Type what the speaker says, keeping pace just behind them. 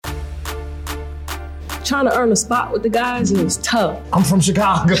trying to earn a spot with the guys, it was tough. I'm from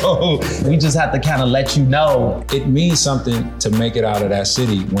Chicago. We just have to kind of let you know. It means something to make it out of that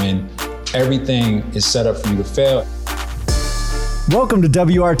city when everything is set up for you to fail. Welcome to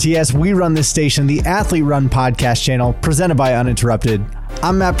WRTS. We run this station, the Athlete Run podcast channel, presented by Uninterrupted.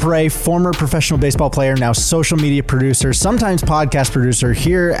 I'm Matt Perret, former professional baseball player, now social media producer, sometimes podcast producer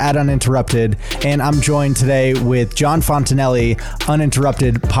here at Uninterrupted. And I'm joined today with John Fontanelli,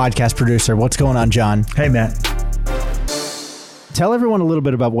 Uninterrupted podcast producer. What's going on, John? Hey, Matt. Tell everyone a little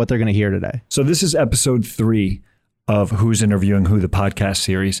bit about what they're going to hear today. So this is episode 3 of Who's Interviewing Who, the podcast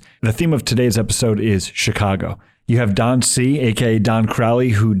series. The theme of today's episode is Chicago. You have Don C., a.k.a. Don Crowley,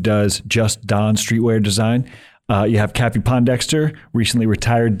 who does Just Don streetwear design. You have Cappy Pondexter, recently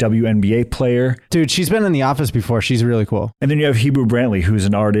retired WNBA player. Dude, she's been in the office before. She's really cool. And then you have Hebrew Brantley, who's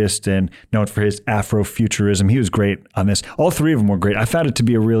an artist and known for his Afrofuturism. He was great on this. All three of them were great. I found it to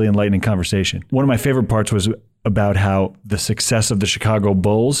be a really enlightening conversation. One of my favorite parts was about how the success of the Chicago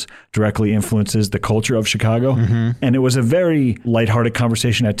Bulls directly influences the culture of Chicago. Mm-hmm. And it was a very lighthearted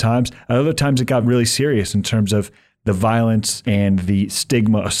conversation at times. At other times, it got really serious in terms of the violence and the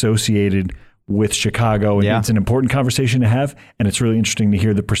stigma associated with Chicago. And it's an important conversation to have. And it's really interesting to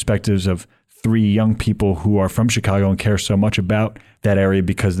hear the perspectives of 3 young people who are from Chicago and care so much about that area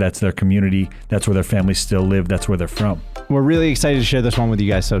because that's their community. That's where their families still live. That's where they're from. We're really excited to share this one with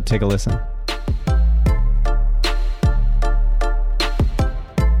you guys. So take a listen.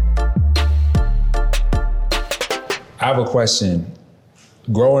 I have a question.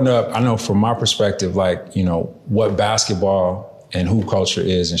 Growing up, I know from my perspective, what basketball and hoop culture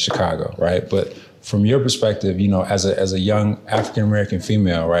is in Chicago, right? But from your perspective, as a young African-American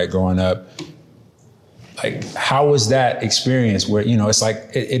female, right, growing up, how was that experience where, it's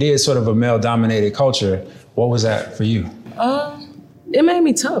it is sort of a male-dominated culture. What was that for you? It made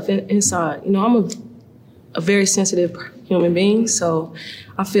me tough inside. I'm a very sensitive human being, so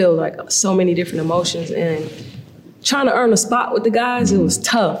I feel like so many different emotions, and trying to earn a spot with the guys, it was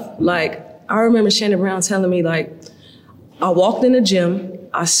tough. I remember Shannon Brown telling me, I walked in the gym,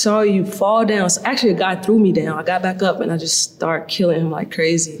 I saw you fall down. So actually, a guy threw me down. I got back up and I just started killing him like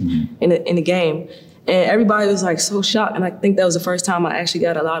crazy in the game. And everybody was so shocked. And I think that was the first time I actually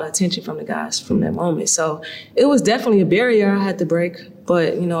got a lot of attention from the guys from that moment. So it was definitely a barrier I had to break, but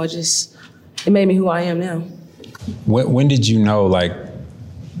it made me who I am now. When did you know,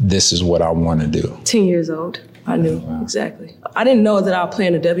 this is what I want to do? 10 years old. I knew exactly. I didn't know that I would play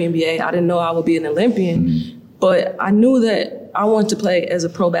in the WNBA. I didn't know I would be an Olympian, but I knew that I wanted to play as a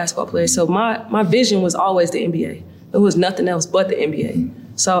pro basketball player. So my vision was always the NBA. It was nothing else but the NBA.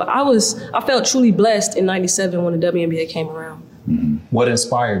 So I felt truly blessed in '97 when the WNBA came around. What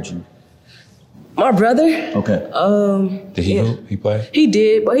inspired you? My brother. Okay. Did he hoop? He play? He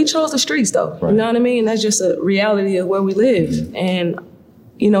did, but he chose the streets though. Right. You know what I mean? That's just a reality of where we live. And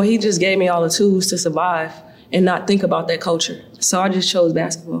he just gave me all the tools to survive and not think about that culture. So I just chose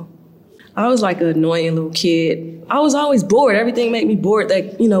basketball. I was an annoying little kid. I was always bored. Everything made me bored.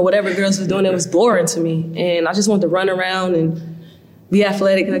 Whatever girls was doing, it was boring to me. And I just wanted to run around and be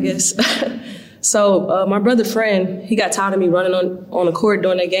athletic, I guess. So my brother friend, he got tired of me running on the court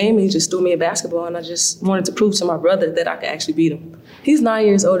during that game. He just threw me a basketball, and I just wanted to prove to my brother that I could actually beat him. He's 9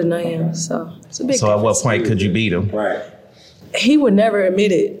 years older than I am, so it's a big difference. So at what point could you beat him? Right. He would never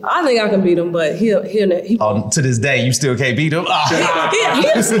admit it. I think I can beat him, but he'll to this day, you still can't beat him?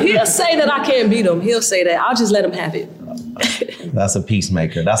 He'll say that I can't beat him. He'll say that. I'll just let him have it. That's a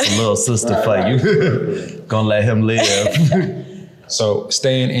peacemaker. That's a little sister for you. Gonna let him live. So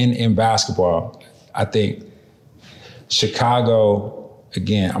staying in basketball, I think Chicago,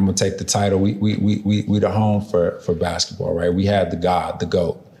 again, I'm gonna take the title. We the home for basketball, right? We had the God, the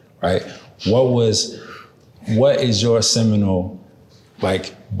GOAT, right? What is your seminal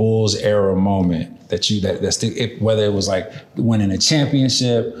Bulls era moment that whether it was winning a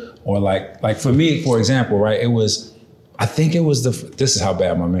championship or for me, for example, right? I think it was this is how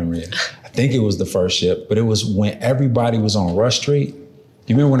bad my memory is. I think it was the first ship, but it was when everybody was on Rush Street.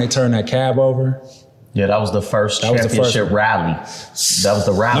 You remember when they turned that cab over? Yeah, that was the first championship rally. That was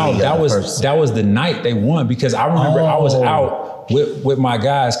the rally. No, that was the night they won, because I remember I was out with my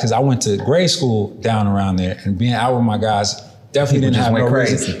guys, because I went to grade school down around there, and being out with my guys definitely didn't have no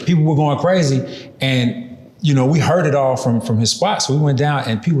reason. People were going crazy, and we heard it all from his spot. So we went down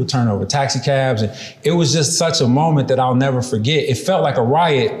and people turned over taxi cabs. And it was just such a moment that I'll never forget. It felt like a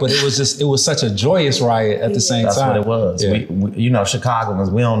riot, but it was such a joyous riot at the same time. That's what it was. Yeah. We Chicagoans,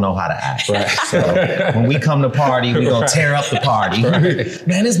 we don't know how to act. Right. So when we come to party, we gonna tear up the party. Right.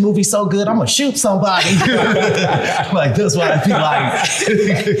 Man, this movie's so good, I'm gonna shoot somebody. Like, that's what I feel like.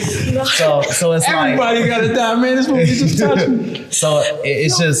 So it's Everybody gotta die, man. This movie just touched me. So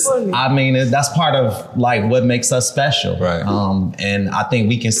it's just, funny. I mean, that's part of like what makes us special. Right. And I think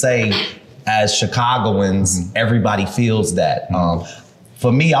we can say as Chicagoans, everybody feels that.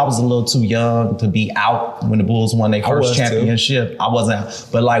 For me, I was a little too young to be out when the Bulls won their first championship. I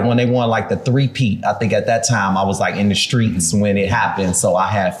wasn't, but like when they won like the three-peat, I think at that time I was like in the streets when it happened. So I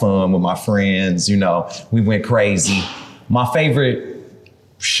had fun with my friends, we went crazy. My favorite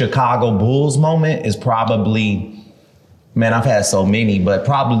Chicago Bulls moment is probably, man, I've had so many, but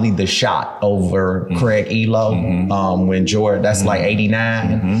probably the shot over Craig Elo when Jordan, that's like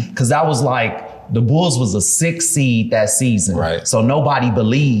 89. Cause that was like, the Bulls was a 6th seed that season. Right. So nobody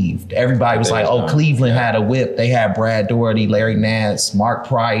believed. Everybody was like, oh, Cleveland had a whip. They had Brad Daugherty, Larry Nance, Mark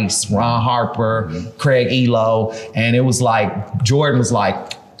Price, Ron Harper, Craig Elo. And it was like, Jordan was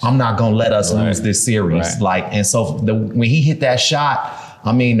like, I'm not gonna let us lose this series. Right. And so when he hit that shot,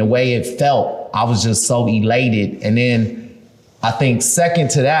 I mean, the way it felt, I was just so elated. And then I think second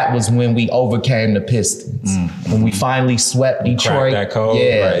to that was when we overcame the Pistons. When we finally swept Detroit. That code.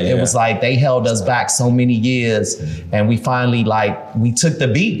 It was like they held us back so many years and we finally we took the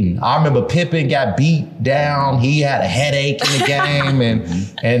beating. I remember Pippen got beat down. He had a headache in the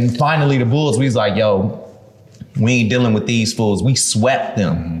game and finally the Bulls, we was like, yo, we ain't dealing with these fools. We swept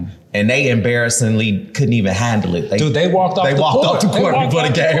them. And they embarrassingly couldn't even handle it. They walked off the court before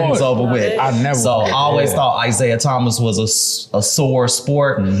the game was over with. I always thought Isaiah Thomas was a sore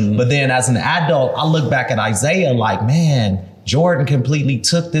sport. But then as an adult, I look back at Isaiah like, man, Jordan completely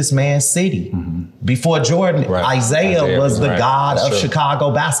took this man's city. Before Jordan, Isaiah was the god of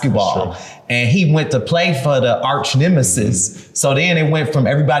Chicago basketball. And he went to play for the arch nemesis. So then it went from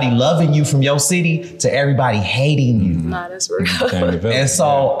everybody loving you from your city to everybody hating you. Nah, that's real. And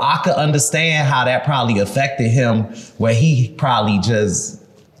so I could understand how that probably affected him, where he probably just,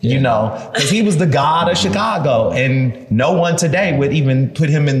 because he was the god of Chicago. And no one today would even put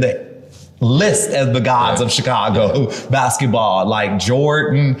him in the list as the gods of Chicago basketball. Like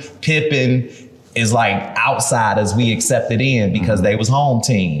Jordan, Pippen is like outside as we accepted in because they was home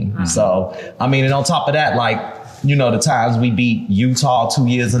team. So, I mean, and on top of that, the times we beat Utah 2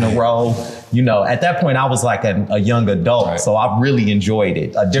 years in a row, at that point I was like a young adult. So I really enjoyed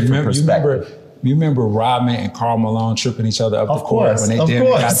it, a different perspective. You remember Rodman and Karl Malone tripping each other up the court when they got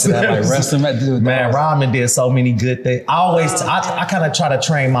to that, wrestling at the Man, Rodman did so many good things. I kind of try to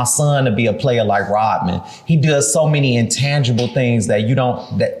train my son to be a player like Rodman. He does so many intangible things that you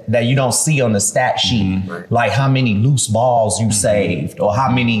don't see on the stat sheet, like how many loose balls you saved or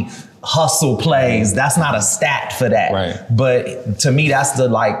how many hustle plays. That's not a stat for that. Right. But to me, that's the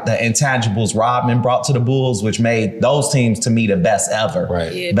intangibles Rodman brought to the Bulls, which made those teams to me the best ever.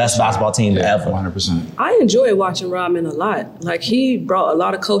 Right. Yeah, best basketball team ever. 100%. I enjoy watching Rodman a lot. Like, he brought a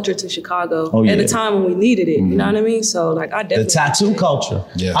lot of culture to Chicago at a time when we needed it. You know what I mean? So I definitely. The tattoo culture.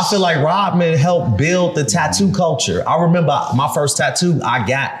 Yes. I feel like Rodman helped build the tattoo culture. I remember my first tattoo I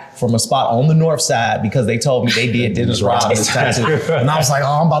got from a spot on the north side because they told me they did Dennis Rodman's tattoo. And I was like,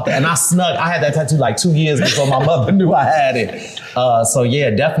 oh, I'm about to, and I snuck. I had that tattoo like 2 years before my mother knew I had it. So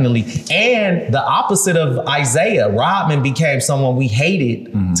yeah, definitely. And the opposite of Isaiah, Rodman became someone we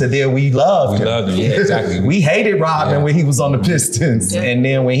hated to then we loved him. We loved him, yeah, exactly. We hated Rodman when he was on the Pistons. And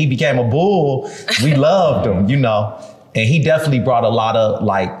then when he became a Bull, we loved him, And he definitely brought a lot of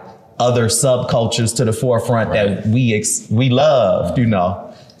other subcultures to the forefront that we loved,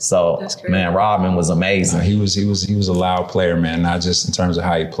 So, man, Rodman was amazing. He was a loud player, man, not just in terms of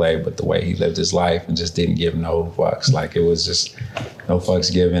how he played, but the way he lived his life and just didn't give no fucks. Like, it was just no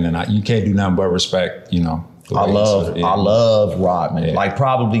fucks given. And you can't do nothing but respect, I love Rodman. Yeah. Like,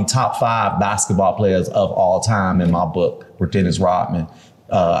 probably top 5 basketball players of all time in my book were Dennis Rodman.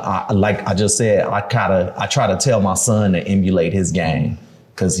 I just said, I try to tell my son to emulate his game.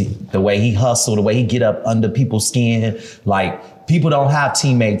 Because the way he hustled, the way he get up under people's skin, people don't have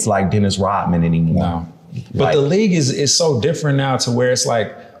teammates like Dennis Rodman anymore. No. But the league is so different now to where it's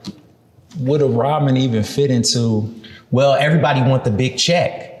like, would a Rodman even fit into? Well, everybody want the big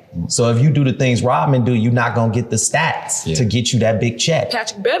check. So if you do the things Rodman do, you're not going to get the stats to get you that big check.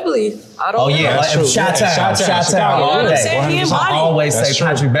 Patrick Beverly, I don't know. Oh, yeah. Shot-town. I always say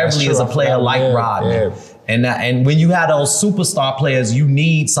Patrick Beverly is a player like Rodman. And when you have those superstar players, you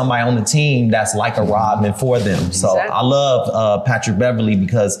need somebody on the team that's like a Rodman for them. So Exactly. I love Patrick Beverley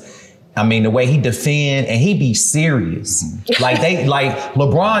because, I mean, the way he defend and he be serious. Like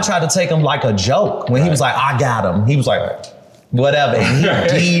LeBron tried to take him like a joke when he was like, I got him. He was like, whatever.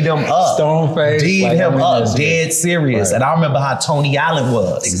 And he D'd him up. Stone face. D'd like, him I mean, up, dead serious. Right. And I remember how Tony Allen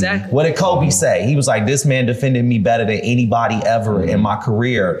was. Exactly. What did Kobe say? He was like, this man defended me better than anybody ever in my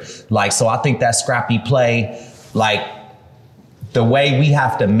career. Like, so I think that scrappy play, like, the way we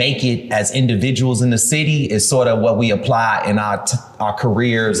have to make it as individuals in the city is sort of what we apply in our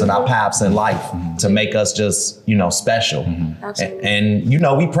careers and our paths in life to make us just, you know, special. Absolutely. And, you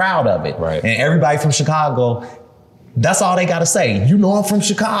know, we proud of it. Right. And everybody from Chicago, that's all they got to say. You know, I'm from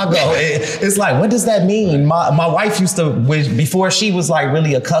Chicago. It's like, what does that mean? My wife used to, before she was like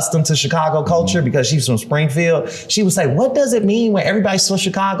really accustomed to Chicago culture because she's from Springfield, she would say, what does it mean when everybody from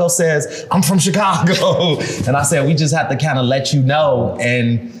Chicago says, I'm from Chicago? And I said, we just have to kind of let you know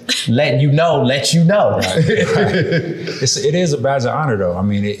and let you know. Right. It is a badge of honor though. I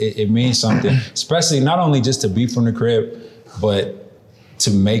mean, it means something, especially not only just to be from the crib, but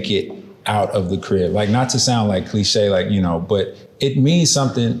to make it out of the crib. Like, not to sound like cliche, like, you know, but it means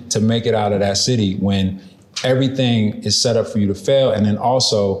something to make it out of that city when everything is set up for you to fail. And then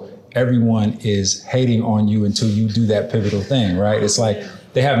also everyone is hating on you until you do that pivotal thing, right? It's like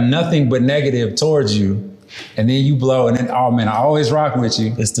they have nothing but negative towards you. And then you blow and then, oh man, I always rock with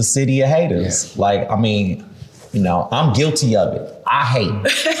you. It's the city of haters. Yeah. Like, I mean, you know, I'm guilty of it. I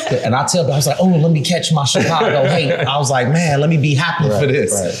hate. And I tell people, I was like, oh, let me catch my Chicago hate. I was like, man, let me be happy for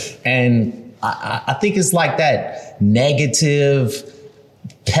this. Right. And I think it's like that negative,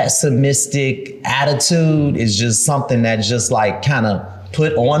 pessimistic attitude is just something that just like kind of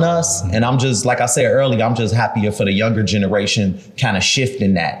put on us. And I'm just, like I said earlier, I'm just happier for the younger generation kind of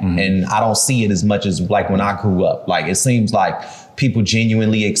shifting that. And I don't see it as much as like when I grew up. Like, it seems like people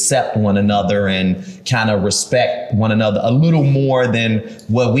genuinely accept one another and kind of respect one another a little more than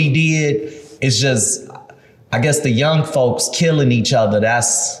what we did. It's just, I guess the young folks killing each other,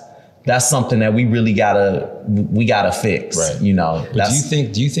 that's something that we really gotta fix. Right. You know. But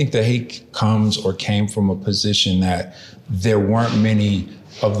do you think the hate comes or came from a position that there weren't many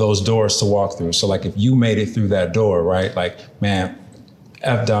of those doors to walk through? So like if you made it through that door, right? Like, man,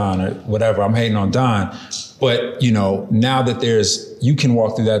 F Don or whatever, I'm hating on Don. But, you know, now that you can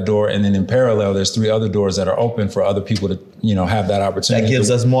walk through that door, and then in parallel, there's 3 other doors that are open for other people to, you know, have that opportunity. That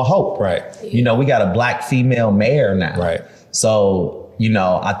gives us more hope. Right. You know, we got a Black female mayor now. Right. So, you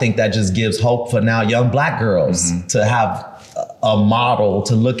know, I think that just gives hope for now young Black girls to have a model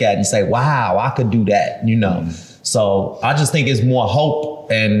to look at and say, wow, I could do that, you know. So I just think it's more hope,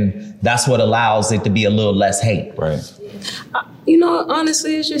 and that's what allows it to be a little less hate. Right. You know,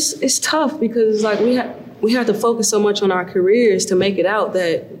 honestly, it's tough because like we have to focus so much on our careers to make it out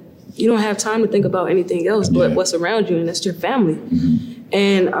that you don't have time to think about anything else but what's around you, and that's your family.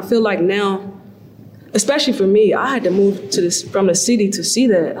 And I feel like now, especially for me, I had to move from the city to see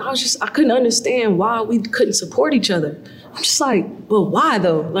that. I couldn't understand why we couldn't support each other. I'm just like, well, why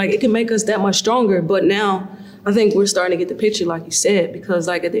though? Like, it can make us that much stronger. But now I think we're starting to get the picture, like you said, because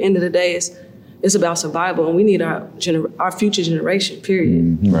like at the end of the day, it's about survival, and we need our future generation,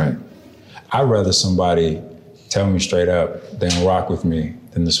 period. Right. I'd rather somebody tell me straight up than rock with me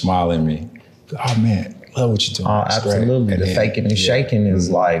than to smile at me. Oh man, love what you're doing. Oh, It's great. absolutely. And The then, faking and shaking is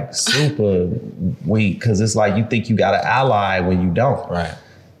like super weak, because it's like you think you got an ally when you don't. Right.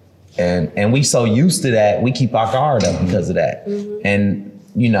 And we so used to that, we keep our guard up because of that. And,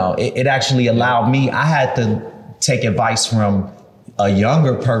 you know, it actually allowed me, I had to take advice from a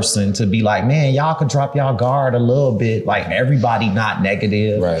younger person to be like, man, y'all could drop y'all guard a little bit. Like, everybody not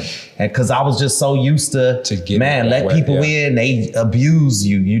negative. Right. And because I was just so used to get man, that let way, people in, they abuse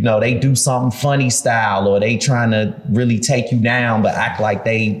you. You know, they do something funny style, or they trying to really take you down, but act like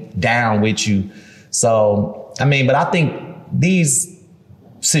they down with you. So, I mean, but I think these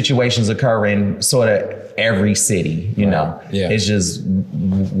situations occur in sort of every city, you know. Yeah. It's just,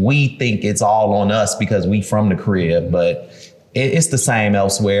 we think it's all on us because we from the crib, but it's the same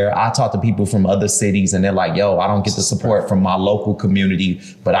elsewhere. I talk to people from other cities and they're like, yo, I don't get the support from my local community,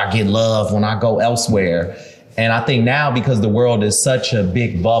 but I get love when I go elsewhere. And I think now, because the world is such a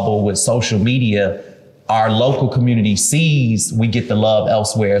big bubble with social media, our local community sees we get the love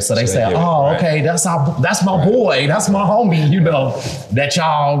elsewhere. So they say, oh, okay, that's my boy, that's my homie, you know, that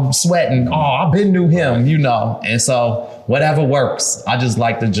y'all sweating. Oh, I've been knew him, you know. And so whatever works. I just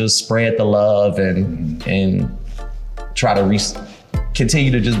like to just spread the love and try to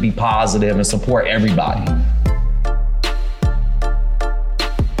continue to just be positive and support everybody.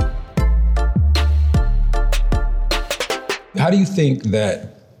 How do you think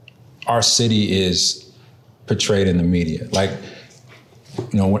that our city is portrayed in the media? Like,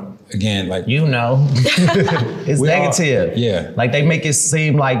 again, like it's negative. Yeah. Like they make it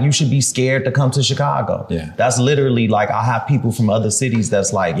seem like you should be scared to come to Chicago. Yeah. That's literally like, I have people from other cities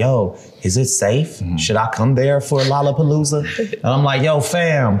that's like, yo, is it safe? Mm-hmm. Should I come there for Lollapalooza? And I'm like, yo,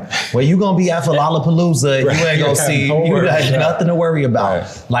 fam, where you gonna be at for Lollapalooza? Right. You ain't gonna see, you got nothing to worry about.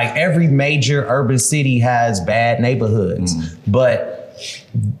 Right. Like every major urban city has bad neighborhoods, but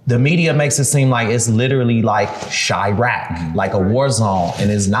the media makes it seem like it's literally like Chirac, like a war zone, and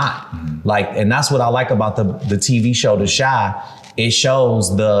it's not. Like, and that's what I like about the TV show The Chi. It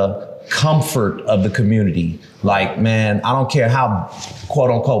shows the comfort of the community. Like, man, I don't care how quote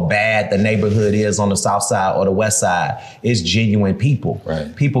unquote bad the neighborhood is on the south side or the west side. It's genuine people.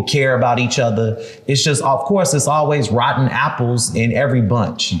 Right. People care about each other. It's just, of course, it's always rotten apples in every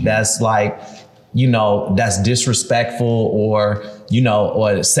bunch. That's like, that's disrespectful or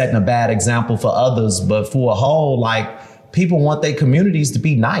setting a bad example for others. But for a whole, like, people want their communities to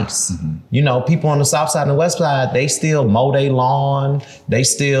be nice. People on the south side and the west side, they still mow their lawn. They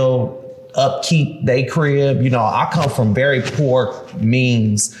still upkeep their crib. I come from very poor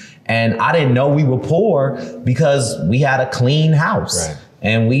means, and I didn't know we were poor because we had a clean house. Right.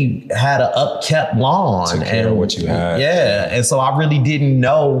 And we had an upkept lawn. Took care of what you had. Yeah. And so I really didn't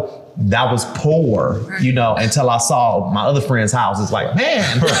know that was poor, until I saw my other friend's house. It's like,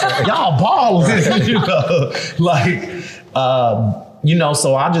 man, y'all balling,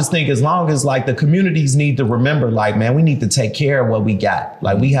 so I just think as long as like the communities need to remember, like, man, we need to take care of what we got.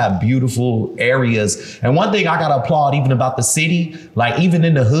 Like, we have beautiful areas. And one thing I got to applaud even about the city, like even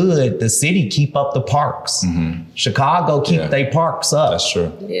in the hood, the city keep up the parks. Chicago keep their parks up. That's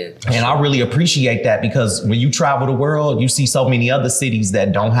true. Yeah. And I really appreciate that, because when you travel the world, you see so many other cities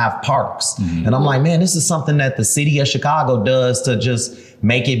that don't have parks. And I'm like, man, this is something that the city of Chicago does to just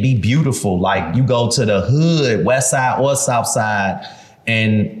make it be beautiful. Like, you go to the hood, west side or south side,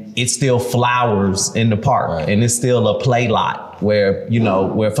 and it's still flowers in the park. Right. And it's still a play lot where,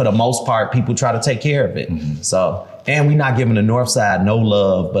 where for the most part, people try to take care of it. So, and we're not giving the north side no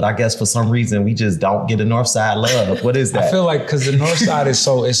love, but I guess for some reason we just don't get the north side love. What is that? I feel like because the north side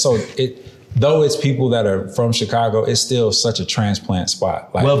though it's people that are from Chicago, it's still such a transplant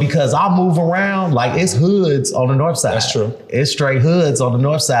spot. Like, well, because I move around, like, it's hoods on the north side. That's true. It's straight hoods on the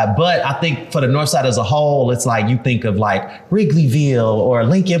north side. But I think for the north side as a whole, it's like you think of like Wrigleyville or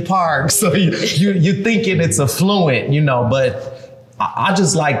Lincoln Park. So you're thinking it's affluent, but I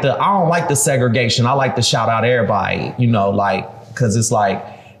just like I don't like the segregation. I like to shout out everybody, because it's like,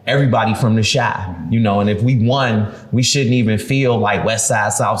 everybody from the Chi, and if we won, we shouldn't even feel like west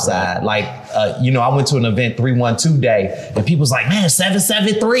side, south side. Like, I went to an event 312 Day and people's like, man,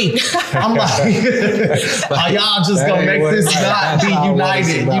 773. I'm like, are y'all just gonna make this not be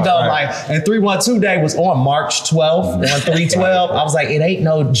united? And 312 Day was on March 12th, on 312. I was like, it ain't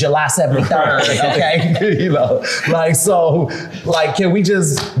no July 73rd, okay? So can we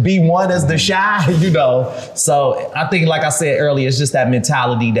just be one as the Chi, So I think, like I said earlier, it's just that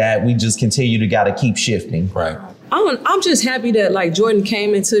mentality that we just continue to gotta keep shifting. Right. I'm just happy that like Jordan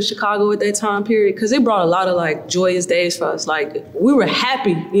came into Chicago at that time period, because it brought a lot of like joyous days for us. Like, we were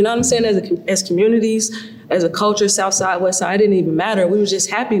happy, you know what I'm saying? As communities, as a culture, South Side, West Side, it didn't even matter. We were just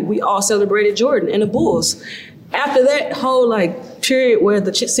happy. We all celebrated Jordan and the Bulls. After that whole like period where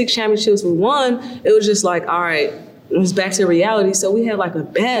the 6 championships were won, it was just like, all right, it was back to reality. So we had like a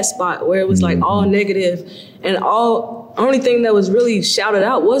bad spot where it was like all negative, and only thing that was really shouted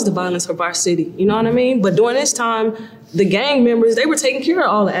out was the violence of our city. You know what I mean? But during this time, the gang members, they were taking care of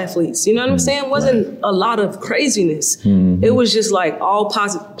all the athletes. You know what I'm saying? It wasn't a lot of craziness. It was just like all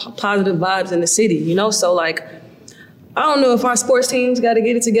positive vibes in the city, So like, I don't know if our sports teams got to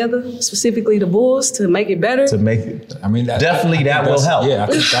get it together, specifically the Bulls, to make it better. Definitely that will help. Yeah, I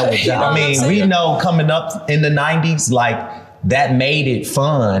think that would. I mean, we know coming up in the 90s, like, that made it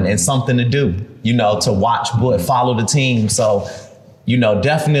fun and something to do, to watch, follow the team. So,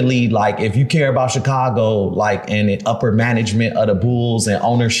 definitely, like, if you care about Chicago, like, and the upper management of the Bulls and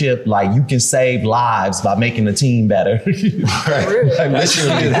ownership, like, you can save lives by making the team better. Right. That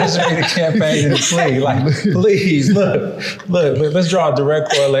should be the campaign in the league. Like, please, look, let's draw a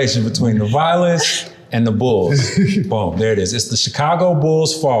direct correlation between the violence and the Bulls. Boom, there it is. It's the Chicago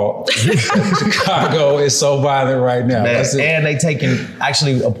Bulls' fault. Chicago is so violent right now. And they taking,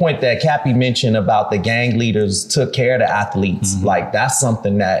 actually, a point that Cappy mentioned about the gang leaders took care of the athletes. Like, that's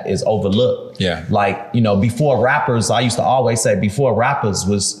something that is overlooked. Yeah. Like, before rappers, I used to always say, before rappers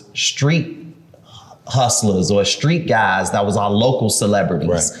was street hustlers or street guys that was our local celebrities.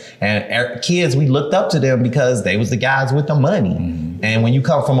 Right. And our kids, we looked up to them because they was the guys with the money. And when you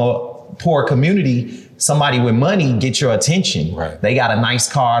come from a poor community, somebody with money get your attention. Right. They got a nice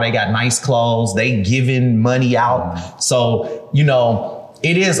car, they got nice clothes, they giving money out. So, you know,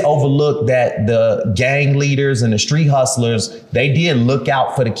 it is overlooked that the gang leaders and the street hustlers, they did look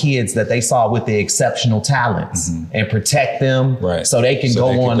out for the kids that they saw with the exceptional talents and protect them so they can go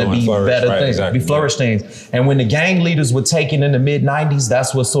on to be better things, be flourish things. And when the gang leaders were taken in the mid-90s,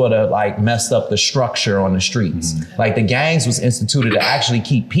 that's what sort of like messed up the structure on the streets. Like the gangs was instituted to actually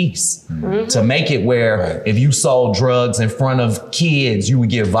keep peace, to make it where if you sold drugs in front of kids, you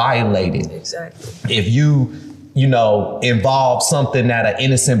would get violated. Exactly. If you know, involved something that an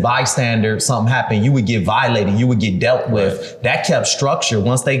innocent bystander, something happened, you would get violated, you would get dealt with. That kept structure.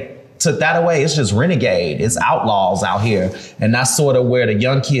 Once they took that away, it's just renegade, it's outlaws out here. And that's sort of where the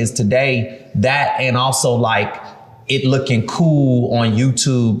young kids today, that and also like it looking cool on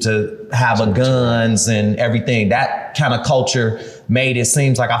YouTube to have a guns and everything, that kind of culture made it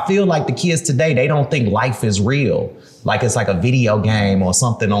seems like, I feel like the kids today, they don't think life is real. Like it's like a video game or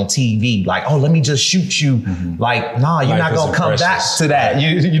something on TV. Like, oh, let me just shoot you. Like, nah, you're not gonna come back to that.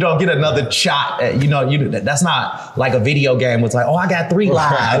 You don't get another shot. That's not like a video game. It's like, oh, I got 3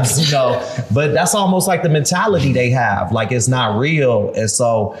 lives, you know. But that's almost like the mentality they have. Like it's not real. And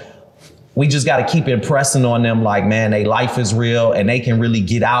so we just got to keep impressing on them. Like, man, their life is real and they can really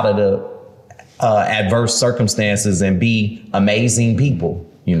get out of the adverse circumstances and be amazing people,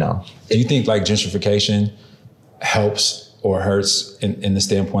 you know. Do you think like gentrification helps or hurts in the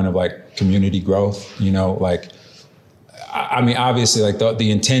standpoint of like community growth? You know, like, I mean, obviously like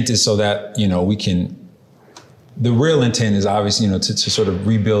the intent is so that, you know, we can, the real intent is obviously, you know, to sort of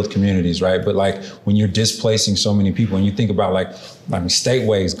rebuild communities, right? But like when you're displacing so many people and you think about like, I mean,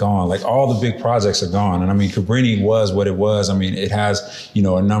 Stateway is gone, like all the big projects are gone. And I mean, Cabrini was what it was. I mean, it has, you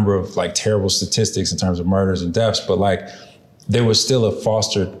know, a number of like terrible statistics in terms of murders and deaths, but like, there was still a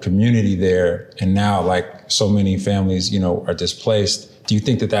fostered community there. And now like so many families, you know, are displaced. Do you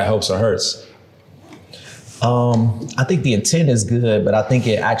think that helps or hurts? I think the intent is good, but I think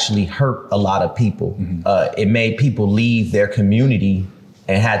it actually hurt a lot of people. It made people leave their community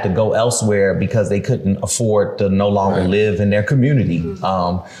and had to go elsewhere because they couldn't afford to no longer live in their community.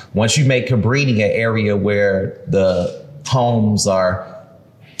 Once you make Cabrini an area where the homes are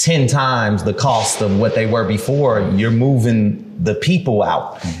 10 times the cost of what they were before, you're moving the people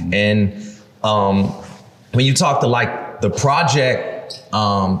out. And when you talk to like the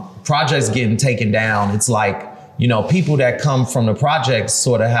projects getting taken down, it's like, you know, people that come from the projects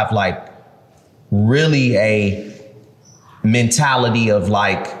sort of have like really a mentality of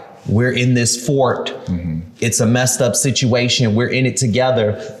like, we're in this fort. It's a messed up situation. We're in it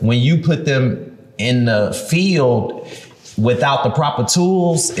together. When you put them in the field without the proper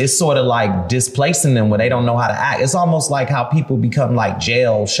tools, it's sort of like displacing them where they don't know how to act. It's almost like how people become like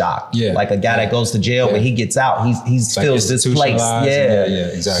jail shocked. Like a guy that goes to jail, when he gets out, he feels displaced. Yeah,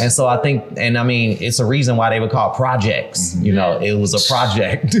 exactly. And so I think, and I mean, it's a reason why they were called projects. You know, it was a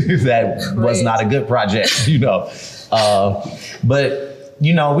project that was not a good project, you know. But,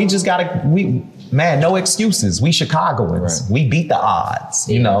 you know, we just gotta, no excuses. We Chicagoans. We beat the odds,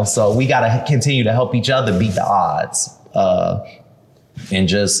 you know, so we gotta continue to help each other beat the odds. And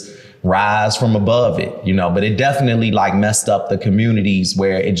just rise from above it, you know, but it definitely like messed up the communities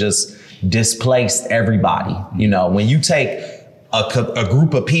where it just displaced everybody. You know, when you take a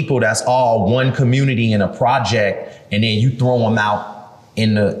group of people that's all one community in a project and then you throw them out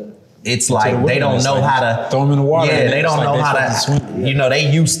in it's like they don't know how to throw them in the water. Yeah, they don't know how to, you know,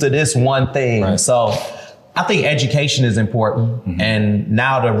 they used to this one thing. So I think education is important. And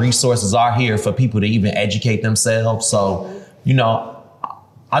now the resources are here for people to even educate themselves. So, you know,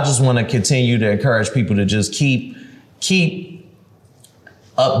 I just want to continue to encourage people to just keep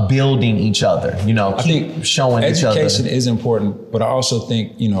upbuilding each other, you know, keep showing each other. Education is important, but I also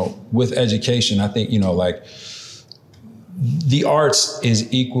think, you know, with education, I think, you know, like the arts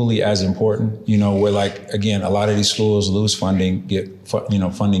is equally as important, you know, where like, again, a lot of these schools lose funding, get, you know,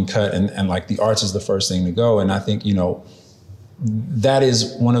 funding cut, and like the arts is the first thing to go. And I think, you know, that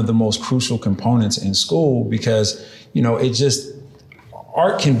is one of the most crucial components in school because, you know, it just,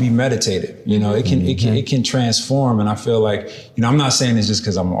 art can be meditative, you know, it can transform. And I feel like, you know, I'm not saying this just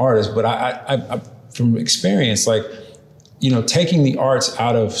because I'm an artist, but I from experience, like taking the arts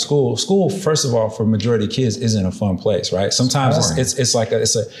out of school, first of all, for majority of kids isn't a fun place, right? Sometimes it's like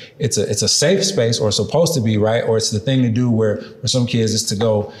it's a safe space, or supposed to be, right? Or it's the thing to do where for some kids is to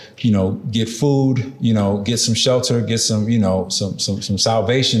go, get food, get some shelter, get some, some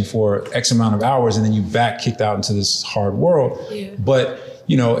salvation for X amount of hours, and then you back kicked out into this hard world. Yeah. But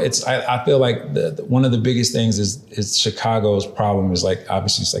I feel like one of the biggest things is Chicago's problem is like,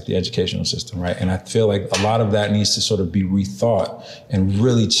 obviously it's like the educational system, right? And I feel like a lot of that needs to sort of be rethought and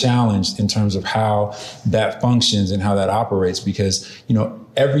really challenged in terms of how that functions and how that operates, because,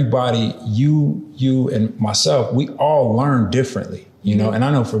 everybody, you and myself, we all learn differently. And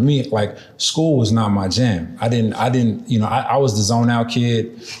I know for me, like, school was not my jam. I was the zone out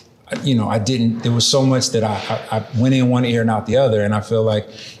kid. There was so much that I went in one ear and out the other. And I feel like,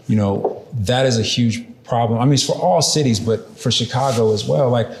 that is a huge problem. I mean, it's for all cities, but for Chicago as well.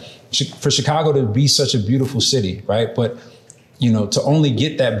 Like, for Chicago to be such a beautiful city, right? But, to only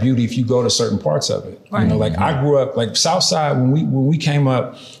get that beauty if you go to certain parts of it. Right. Like, I grew up, like, Southside, when we came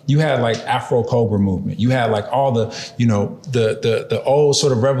up, you had like Afro Cobra movement. You had like all the, the old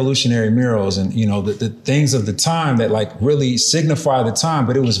sort of revolutionary murals and, the things of the time that like really signify the time,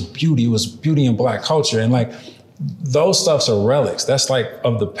 but it was beauty. It was beauty in Black culture. And like, those stuffs are relics. That's like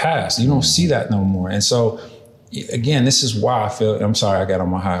of the past. You don't see that no more. And so, again, this is why I feel, I'm sorry, I got on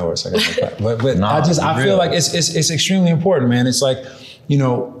my high horse. I feel like it's extremely important, man. It's like,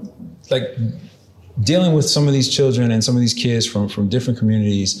 like dealing with some of these children and some of these kids from different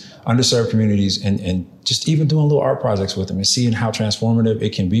communities, underserved communities, and just even doing little art projects with them and seeing how transformative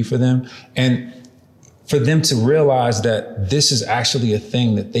it can be for them. And for them to realize that this is actually a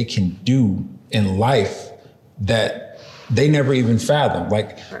thing that they can do in life that they never even fathom.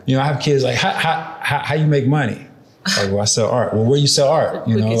 Like, I have kids like, how you make money? Like, well, I sell art. Well, where you sell art?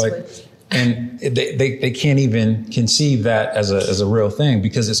 And they can't even conceive that as a real thing,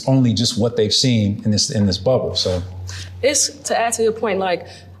 because it's only just what they've seen in this bubble. So it's, to add to your point, like,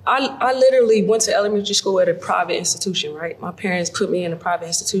 I literally went to elementary school at a private institution, right? My parents put me in a private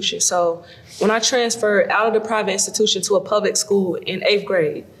institution. So when I transferred out of the private institution to a public school in 8th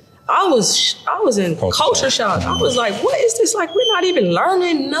grade, I was in culture shock. I was like, what is this? Like, we're not even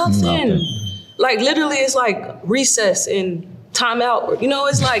learning nothing. Like, literally, it's like recess and timeout.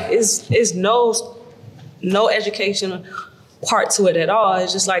 It's like, it's no educational part to it at all.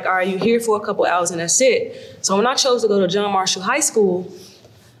 It's just like, all right, you're here for a couple hours and that's it. So when I chose to go to John Marshall High School,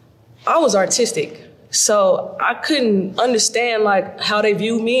 I was artistic. So I couldn't understand like how they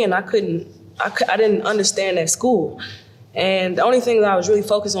viewed me, and I didn't understand that school. And the only thing that I was really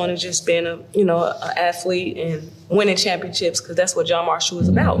focused on is just being an athlete and winning championships, because that's what John Marshall was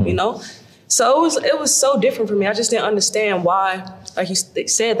about, So it was so different for me. I just didn't understand why, like you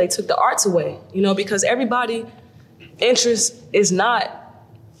said, they took the arts away, because everybody interest is not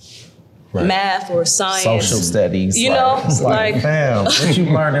math or science. Social studies. It's like, fam, what you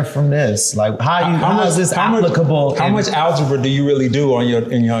learning from this? Like, how is this applicable? How much algebra do you really do on your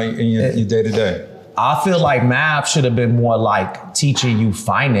day to day? I feel like math should have been more like teaching you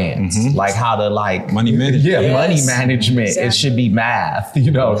finance, like how to money management. Yeah, money management. Exactly. It should be math.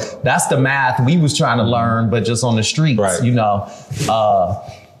 That's the math we was trying to learn, but just on the streets. Right. I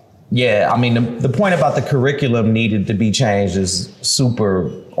mean, the point about the curriculum needed to be changed is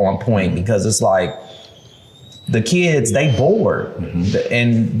super on point, because it's like the kids, they bored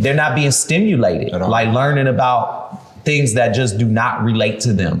and they're not being stimulated, like learning about things that just do not relate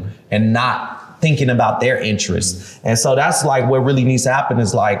to them and not thinking about their interests. And so that's like what really needs to happen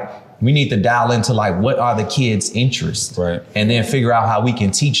is like, we need to dial into like, what are the kids' interests? Right. And then figure out how we can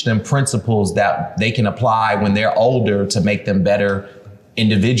teach them principles that they can apply when they're older to make them better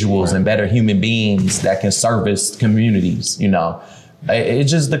individuals and better human beings that can service communities, It's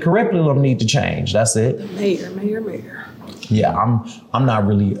just the curriculum need to change. That's it. Mayor. Yeah, I'm not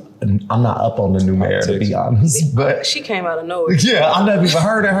up on the new mayor, to be honest. But she came out of nowhere. Yeah, I never even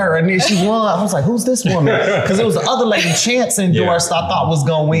heard of her. And then she won. I was like, who's this woman? Because it was the other lady Chance endorsed I thought was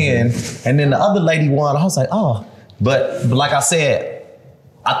going to win. And then the other lady won. I was like, oh. But like I said,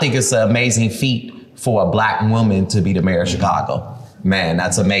 I think it's an amazing feat for a Black woman to be the mayor of Chicago. Man,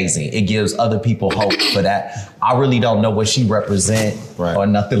 that's amazing. It gives other people hope for that. I really don't know what she represents or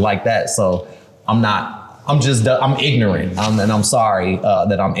nothing like that. So I'm ignorant. And I'm sorry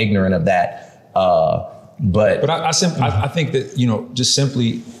that I'm ignorant of that. But I think that, just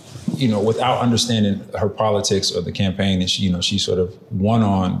simply, without understanding her politics or the campaign that she sort of won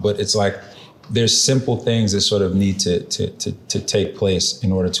on, but it's like, there's simple things that sort of need to take place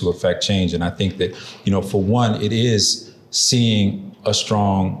in order to affect change. And I think that, for one, it is seeing a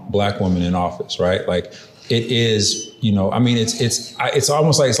strong Black woman in office, right? Like, it is, you know, I mean, it's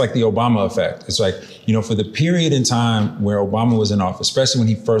almost like, it's like the Obama effect. It's like, you know, for the period in time where Obama was in office, especially when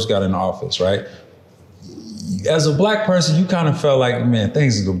he first got in office, right? As a black person, you kind of felt like, man,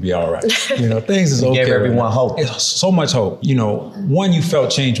 things is gonna be all right. You know, things is okay. Gave everyone hope. It's so much hope. You know, one, you felt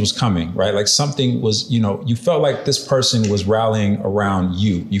change was coming, right? Like something was, you know, you felt like this person was rallying around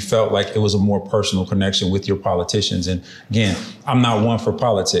you. You felt like it was a more personal connection with your politicians. And again, I'm not one for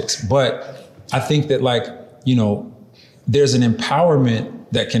politics, but I think that, like, you know, there's an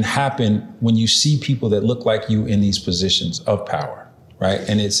empowerment that can happen when you see people that look like you in these positions of power, right?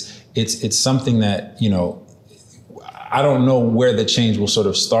 And it's something that, you know, I don't know where the change will sort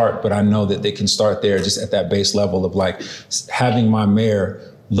of start, but I know that they can start there, just at that base level of like having my mayor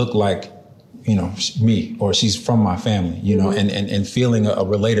look like, you know, me, or she's from my family, you know, and feeling a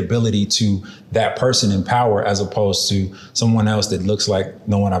relatability to that person in power, as opposed to someone else that looks like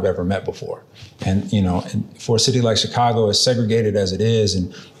no one I've ever met before. And, you know, and for a city like Chicago, as segregated as it is,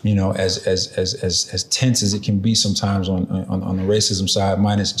 and, you know, as tense as it can be sometimes on the racism side,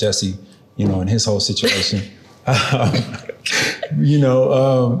 minus Jesse, you know, and his whole situation. You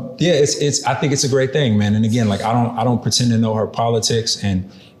know, yeah, I think it's a great thing, man. And again, like, I don't pretend to know her politics, and,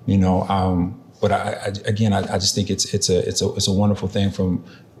 you know, but I just think it's a wonderful thing from,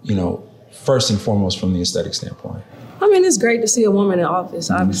 you know, first and foremost from the aesthetic standpoint. I mean, it's great to see a woman in office,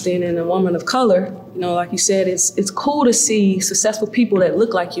 obviously, and a woman of color. You know, like you said, it's cool to see successful people that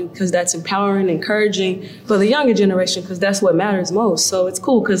look like you, because that's empowering, encouraging for the younger generation, because that's what matters most. So it's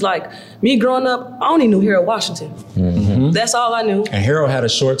cool, because like me growing up, I only knew Harold Washington. Mm-hmm. That's all I knew. And Harold had a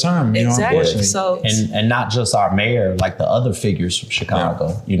short time, you know, unfortunately. So, and not just our mayor, like the other figures from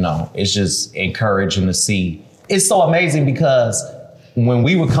Chicago, you know, it's just encouraging to see. It's so amazing because when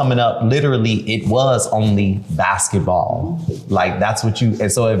we were coming up, literally, it was only basketball. Like, that's what you, and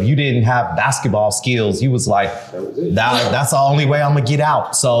so if you didn't have basketball skills, you was like, that's the only way I'm gonna get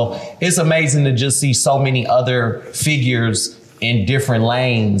out. So it's amazing to just see so many other figures in different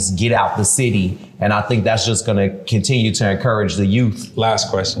lanes get out the city. And I think that's just gonna continue to encourage the youth. Last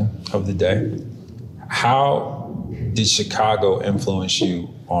question of the day. How did Chicago influence you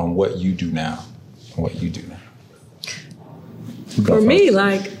on what you do now? For me,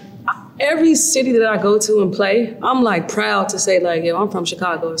 like, every city that I go to and play, I'm like proud to say, like, yo, I'm from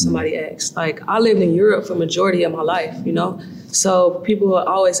Chicago, if somebody asks. Like, I lived in Europe for majority of my life, you know? So people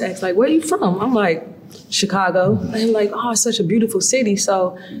always ask, like, where are you from? I'm like, Chicago. And I'm like, oh, it's such a beautiful city.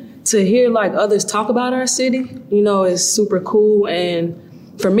 So to hear like others talk about our city, you know, is super cool. And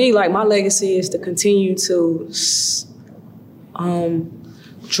for me, like, my legacy is to continue to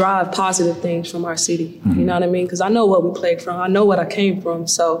drive positive things from our city. You know what I mean? Because I know what we played from. I know what I came from.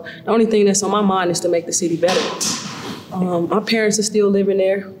 So the only thing that's on my mind is to make the city better. My parents are still living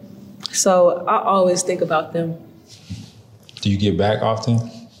there, so I always think about them. Do you get back often?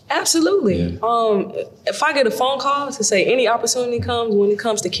 Absolutely. Yeah. If I get a phone call to say any opportunity comes when it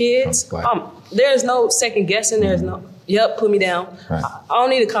comes to kids, there's no second guessing. There's no, put me down. Right. I don't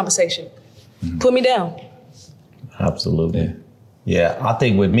need a conversation. Put me down. Absolutely. Yeah, I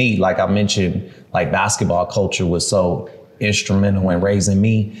think with me, like I mentioned, like basketball culture was so instrumental in raising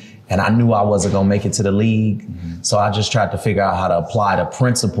me, and I knew I wasn't gonna make it to the league. So I just tried to figure out how to apply the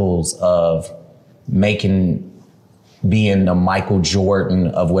principles of being the Michael Jordan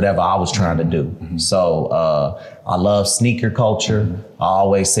of whatever I was trying to do. So I love sneaker culture. I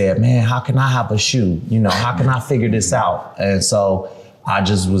always said, man, how can I have a shoe? You know, how can I figure this out? And so I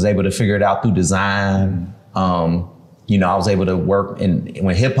just was able to figure it out through design. You know, I was able to work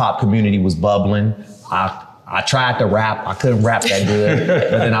when hip hop community was bubbling. I tried to rap. I couldn't rap that good.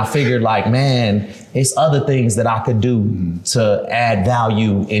 But then I figured, like, man, it's other things that I could do to add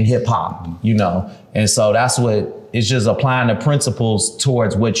value in hip hop, you know? And so it's just applying the principles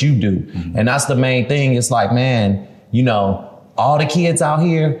towards what you do. And that's the main thing. It's like, man, you know, all the kids out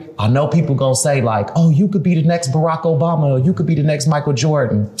here, I know people gonna say like, oh, you could be the next Barack Obama, or you could be the next Michael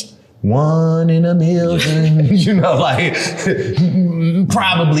Jordan. 1 in a million, you know, like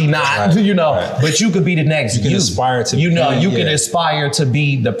probably not, you know, but you could be the next. You can aspire to, you know, you can aspire to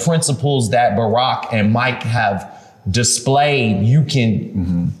be the principles that Barack and Mike have displayed. You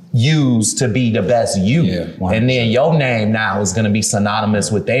can use to be the best you. And then your name now is going to be synonymous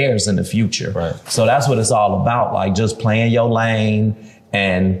with theirs in the future. Right. So that's what it's all about. Like just playing your lane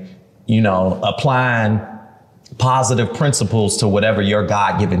and, you know, applying positive principles to whatever your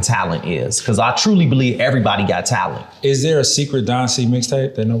God-given talent is. Because I truly believe everybody got talent. Is there a secret Don C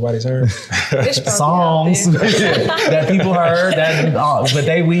mixtape that nobody's heard? Songs that people heard, but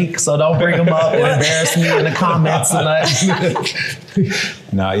they weak, so don't bring them up and embarrass me in the comments.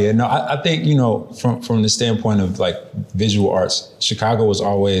 I think, you know, from the standpoint of like visual arts, Chicago was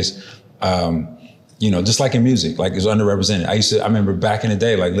always, you know, just like in music, like it's underrepresented. I remember back in the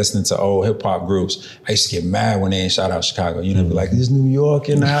day, like listening to old hip hop groups, I used to get mad when they ain't shout out Chicago. You know, be like, this New York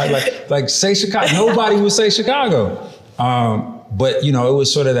and like say Chicago. Nobody would say Chicago. But you know, it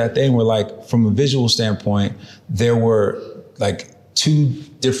was sort of that thing where like, from a visual standpoint, there were like two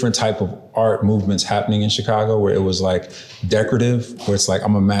different type of art movements happening in Chicago, where it was like decorative, where it's like,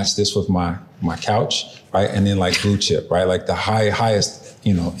 I'm gonna match this with my couch, right? And then like blue chip, right? Like the highest,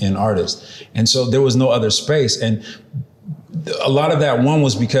 you know, in artists. And so there was no other space. And a lot of that one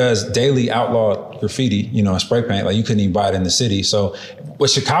was because Daley outlawed graffiti, you know, spray paint, like you couldn't even buy it in the city. So, but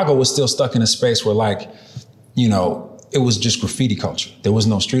Chicago was still stuck in a space where like, you know, it was just graffiti culture. There was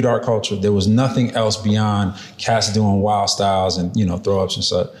no street art culture. There was nothing else beyond cats doing wild styles and, you know, throw ups and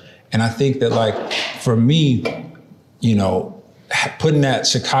stuff. And I think that like, for me, you know, putting that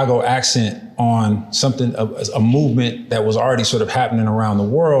Chicago accent on something, a movement that was already sort of happening around the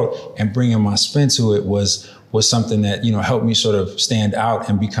world, and bringing my spin to it was something that, you know, helped me sort of stand out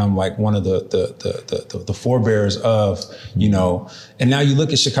and become like one of the forebearers of, you know. And now you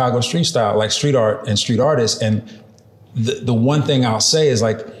look at Chicago street style, like street art and street artists, and the one thing I'll say is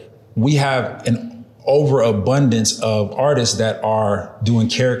like, we have an overabundance of artists that are doing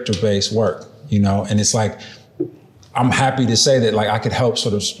character-based work, you know, and it's like, I'm happy to say that like I could help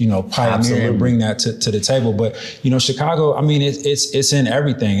sort of, you know, pioneer and bring that to the table. But, you know, Chicago, I mean, it's in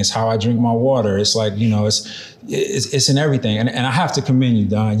everything. It's how I drink my water. It's like, you know, it's in everything. And I have to commend you,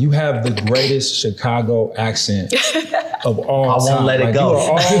 Don. You have the greatest Chicago accent of all time. I won't let it go. You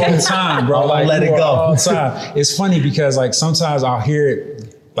are all time, bro. I won't let it go. All time. It's funny because like sometimes I'll hear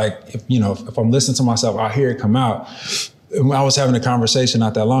it, like, if I'm listening to myself, I'll hear it come out. When I was having a conversation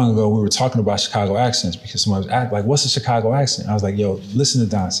not that long ago, we were talking about Chicago accents, because somebody was like, what's a Chicago accent? I was like, yo, listen to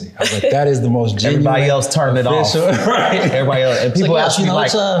Don C. I was like, that is the most genuine. Everybody else turned it off. Right. Everybody else. And people ask me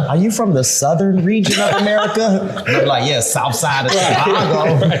like, are you from the southern region of America? And I'm like, yeah, south side of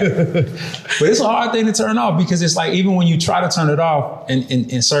Chicago. Right. But it's a hard thing to turn off, because it's like, even when you try to turn it off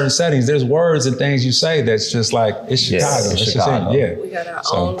in certain settings, there's words and things you say that's just like, it's Chicago. Yes, it's Chicago. Yeah. We got our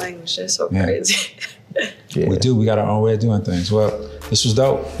own language. That's so crazy. Yeah. We do. We got our own way of doing things. Well, this was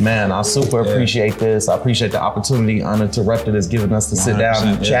dope. Man, I super appreciate this. I appreciate the opportunity Uninterrupted has given us to sit down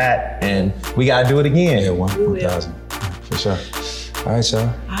and chat. And we got to do it again. Yeah, 1,000. For sure. All right,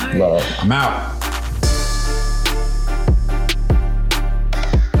 y'all. Love. I'm out.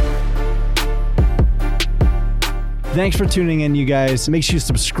 Thanks for tuning in, you guys. Make sure you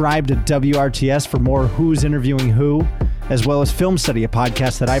subscribe to WRTS for more Who's Interviewing Who, as well as Film Study, a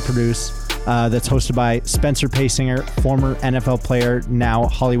podcast that I produce that's hosted by Spencer Paysinger, former NFL player, now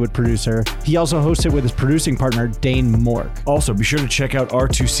Hollywood producer. He also hosts it with his producing partner, Dane Mork. Also, be sure to check out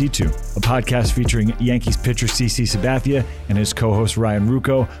R2C2, a podcast featuring Yankees pitcher CC Sabathia and his co-host Ryan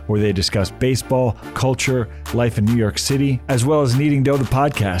Rucco, where they discuss baseball, culture, life in New York City, as well as Kneading Dough, the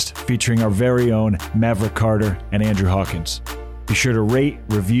podcast, featuring our very own Maverick Carter and Andrew Hawkins. Be sure to rate,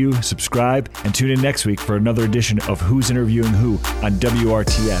 review, subscribe, and tune in next week for another edition of Who's Interviewing Who on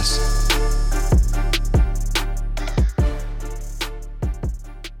WRTS.